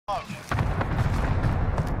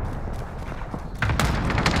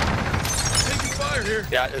Taking fire here.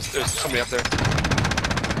 Yeah, there's somebody up there.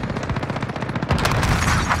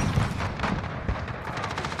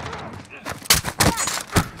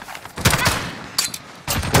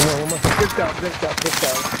 One more. Good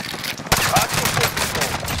down.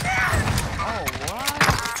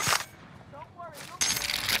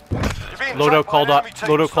 Loadout called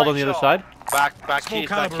on the other side. Back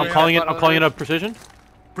keys. I'm calling it a precision.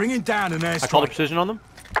 Bring it down and I called a precision on them.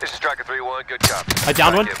 This is Striker 3-1, good copy. I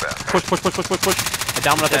downed one. Push. I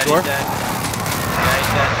downed one at the door. Yeah, he's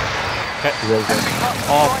dead. Okay.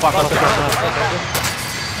 Oh fuck!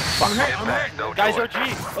 No Guys, door.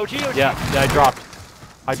 OG. Yeah, I dropped.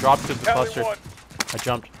 I dropped to the cluster. I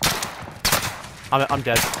jumped. I'm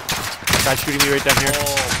dead. Guy's shooting me right down here.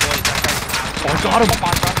 Oh, I got him!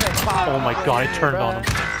 Oh my god, I turned on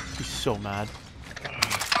him. He's so mad.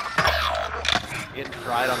 Getting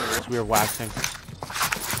fried on the roof. We were waxing.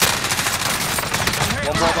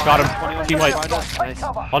 One more Got behind. him. Team white. Nice.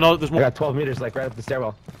 Oh no, there's I more. got 12 meters, like right up the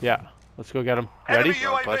stairwell. Yeah, let's go get him. Ready? Enemy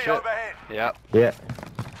UAV Push it. overhead. Yeah. Yeah.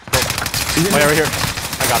 Oh yeah, right here.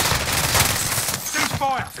 I got him.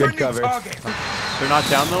 Ceasefire. Good Friendly cover. target. They're not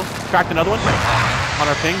down though. Cracked another one. On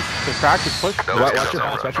our pings. They're cracked. Just push. Watch your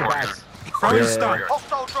backs. Watch your backs. Throwing Yeah. stun.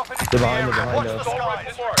 Hostile dropping into They're the behind area. us, behind Watch us. the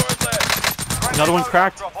skies. Another one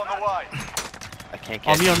cracked. Drop on the way. I can't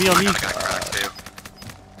On catch me. him.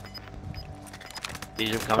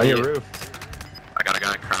 These are On coming your in. roof. I got a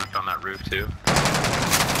guy cracked on that roof too.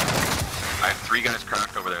 I have 3 guys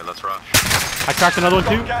cracked over there. Let's rush. I cracked another one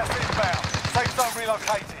too. Gas inbound. Safe zone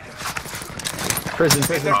relocated. Prison.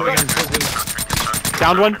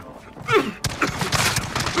 Downed one.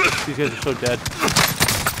 These guys are so dead.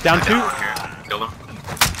 Down two. Here, killed him.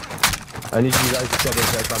 I need you guys to kill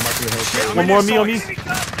this guy. I'm marking the hill. One more on me. Friendly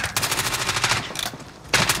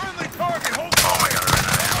target. Hold Oh my god, I ran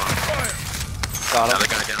out of ammo. Got him.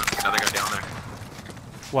 Another guy down there.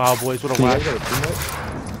 Wow, boys, what a You whack. guys got a teammate?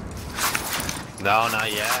 No,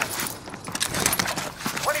 not yet.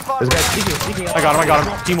 25 This guy's peeking out. I got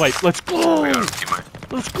him. Team white. Let's go. We got a teammate.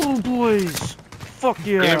 Let's go, boys. Fuck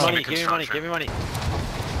Give me yeah. money, give me money.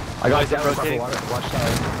 I got Guys, down. rotating. Watch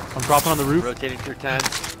tower. I'm dropping on the roof. Rotating through 10.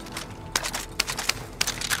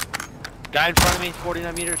 Guy in front of me,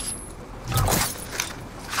 49 meters.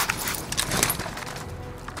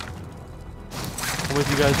 I'm with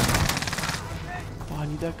you guys. Oh, I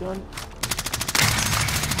need that gun.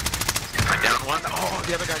 I downed one. Oh,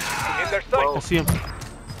 the other guy. in their I sight. see him.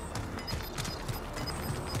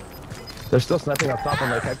 They're still sniping up top on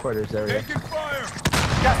like headquarters area. taking fire.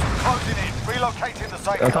 Gas is closing in. Relocating the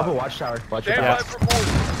safe On top of zone. watchtower. Watch your Stand back. by for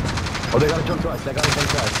movement. Oh, they gotta jump to us.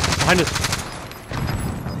 Behind us.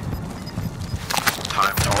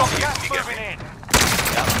 Time. Got Oh, gas you get moving me. in.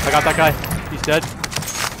 I got that guy. He's dead.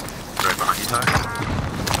 Right behind you, Ty.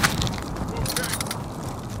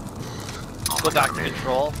 Go back to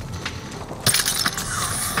control.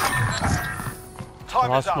 I Time is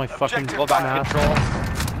lost up. my fucking Objective Go back to map. control.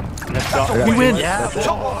 Let's I go. got We two win. left. Yeah. That's it.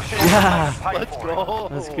 Top of the shield. Yeah. Pay Let's for it. go.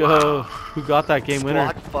 Let's go. Who got that game winner?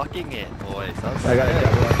 Block fucking it, boys. That was I got a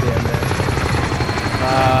double at the end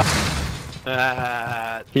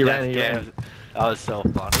there. He ran, he ran. That was so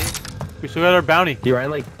funny. We still got our bounty. He ran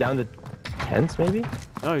like down to 10s maybe?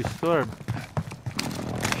 No, he's still our.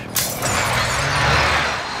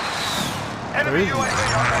 Enemy is he? UAV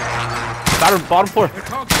overhead. Got him. Bottom floor. They're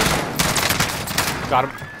conquering. Got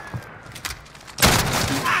him.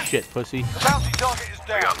 Shit, pussy. The bounty target is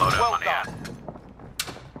down. got loadout Well money, done.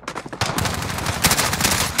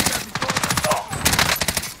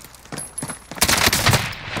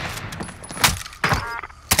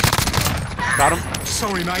 Got him.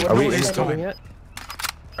 Sorry, mate. Are we Not in this the building time. yet?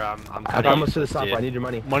 I'm I'm cutting. almost to the top. Dude. I need your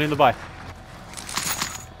money. Money in the buy.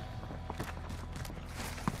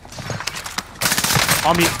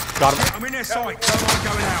 On me. Got him. I'm in their sight. Don't mind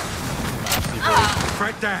going out.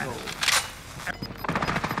 Threat down.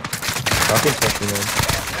 Fucking pushing man.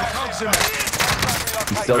 Cogs in there.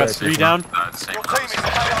 He's still Got there. 3 down. Same Your team cross. is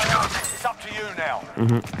KIA. It's up to you now.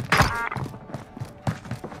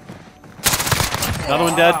 Another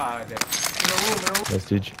one dead. Nice,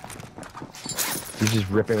 dude. He's just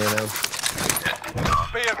ripping right now.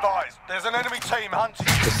 Be advised, there's an enemy team hunting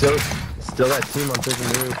you. There's still that team on prison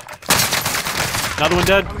roof. Another one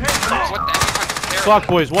dead. Fuck,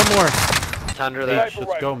 boys. One more. Under H, that.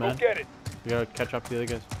 let's go, man. We gotta catch up to the other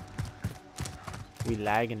guys. We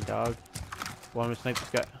lagging, dog. Well, I'm gonna snipe this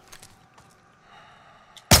guy.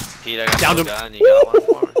 Pete, I got Down no him. gun. You got one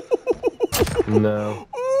for me? No.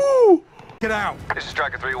 Get out. This is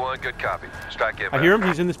Striker 3-1, good copy. Strike inbound. I hear him.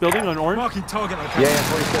 He's in this building on orange. Marking target location. Yeah,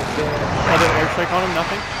 46. Yeah. Other airstrike on him.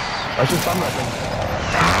 Nothing. That's just fun weapon.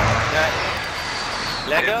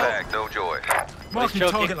 Let go. Impact, no joy. Marking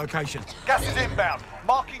choking. target location. Gas is inbound.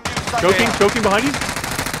 Marking new safe Choking. area. Choking behind you.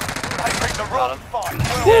 They picked the wrong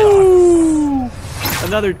fight. Woo!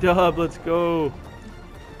 Another dub. Let's go.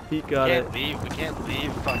 Pete got it. We can't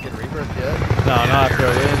leave fucking Rebirth yet. No, not throw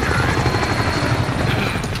it in.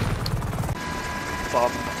 Bomb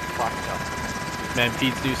fucked up. Man,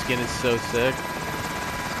 Pete's new skin is so sick.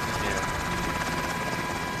 Yeah.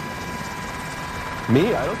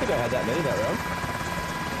 Me? I don't think I had that many that round.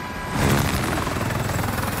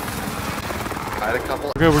 I had a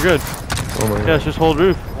couple. We're good. Oh my god. Yeah, let's just hold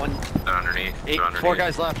roof. One. They're underneath. Eight. They're underneath. Four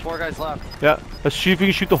guys left. Four guys left. Yeah, let's shoot if we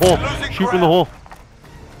can shoot the hole. Losing Shoot from the ground. hole.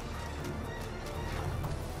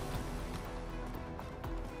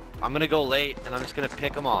 I'm gonna go late, and I'm just gonna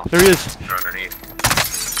pick them off. There he is. They're underneath.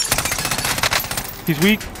 He's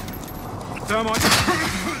weak. Thermite.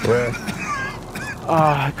 Where?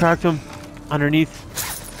 Ah, I cracked him. Underneath.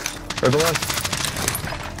 Where's the one?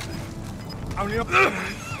 Only up.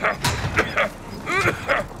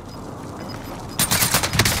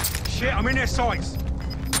 Shit, I'm in their sights.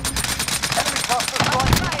 Enemy cluster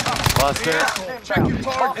strike. Buster. Check your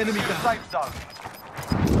target. Enemy Enemy down. safe zone.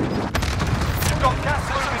 You've got gas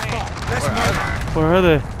moving in. Let's move. Where are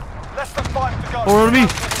they? Less than 5 to go. Oh, on me.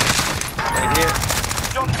 Right here.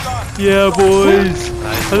 Job done. Yeah, boys.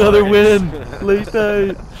 Nice Another boys. win. Late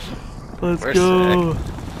night. Let's We're go.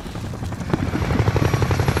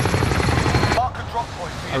 Mark a drop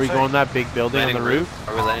point for Are your we team. going that big building on Landing the roof?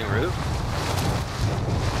 Are we landing roof?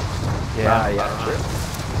 Yeah, sure.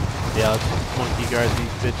 Yeah, let's monkey guard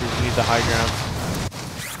these bitches. We need the high ground.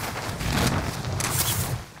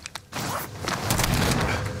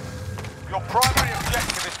 Your primary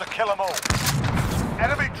objective is to kill them all.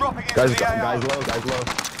 Enemy dropping into Guys, the AO. guys low, guys low.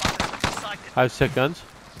 I have sick guns.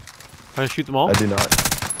 I'm gonna shoot them all. I do not.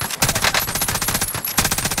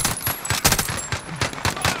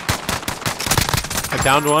 I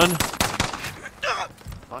downed one.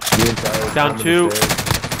 Me inside. Down I'm in two. the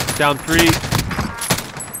stairs. Down three.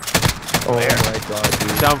 Oh my god,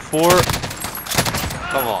 dude. Down four.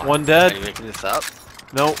 Come on. One dead. Are you making this up?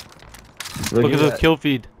 No. Look at the kill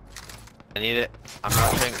feed. I need it. I'm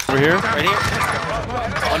rushing. Over here. Right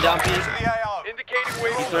here. One down, Pete. To the AO. Indicating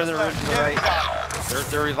where he's in the room to the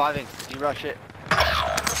right. They're reviving. You rush it.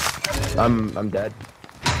 I'm dead.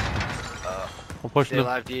 I'm pushing Stay them.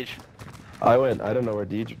 alive, Deej. I went. I don't know where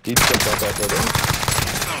Deej jumped off that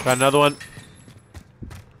building. Got another one.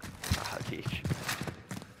 Ah, Deej.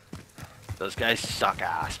 Those guys suck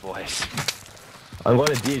ass, boys. I'm going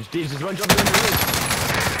to Deej. Deej, just run jumping in the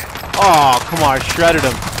roof. Oh, come on. I shredded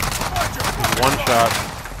him. One shot.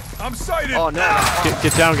 I'm sighted. Oh, no.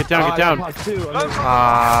 Get down, get down, get down.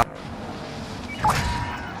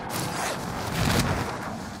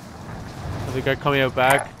 There's a guy coming out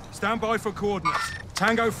back. Stand by for coordinates.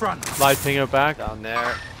 Tango front. Live ping out back. Down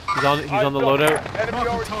there. He's on the loadout.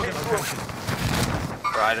 Marking target location.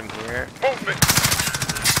 Ride him here.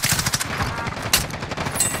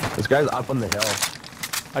 This guy's up on the hill.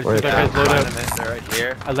 I just Where took that is guy's Ride loadout. him in. They're right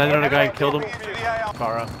here. I landed on a guy and killed him. To the AO.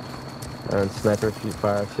 Kara. And sniper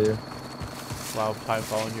fire too. Wow, time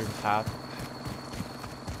following your path.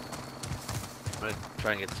 I'm gonna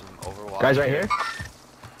try and get some overwatch. Guys, right here.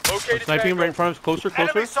 I'm sniping him right in front of us. Closer,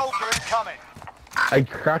 Enemy closer. soldier incoming. I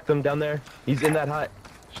cracked him down there. He's in that hut.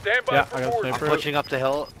 Stand by Yeah, for I got a orders. I'm sniper. pushing up the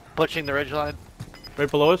hill. Pushing the ridgeline. Right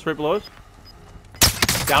below us, right below us.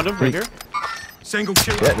 Downed him, right here. Single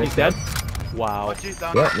shield. Yeah, He's dead. Wow. Yeah,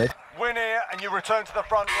 nice. Win here and you return to the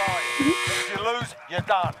front line. If you lose, you're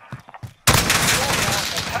done.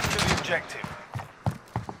 And capture the objective.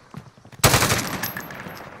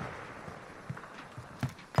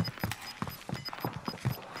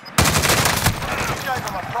 You gave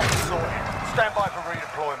them a proper sorting. Stand by for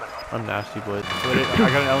redeployment. I'm nasty, boys. I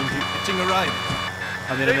got an LMG. Itching a raid.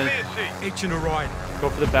 I'm in a minute. Itching a ride. Go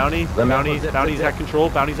for the bounty. Let me Bounty's zip, bounty's zip, at control.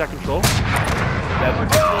 Bounty's at control.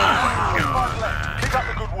 Dead. Five left. Keep up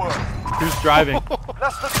the good work. Who's driving?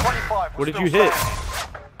 Less than 25. What did you hit?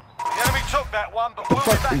 The enemy took that one, but we'll be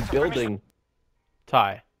Fuck back is to finish building.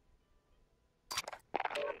 Ty.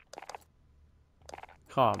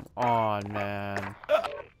 Come on, man.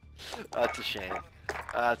 That's a shame.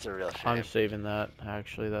 That's a real shame. I'm saving that.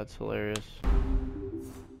 Actually, that's hilarious.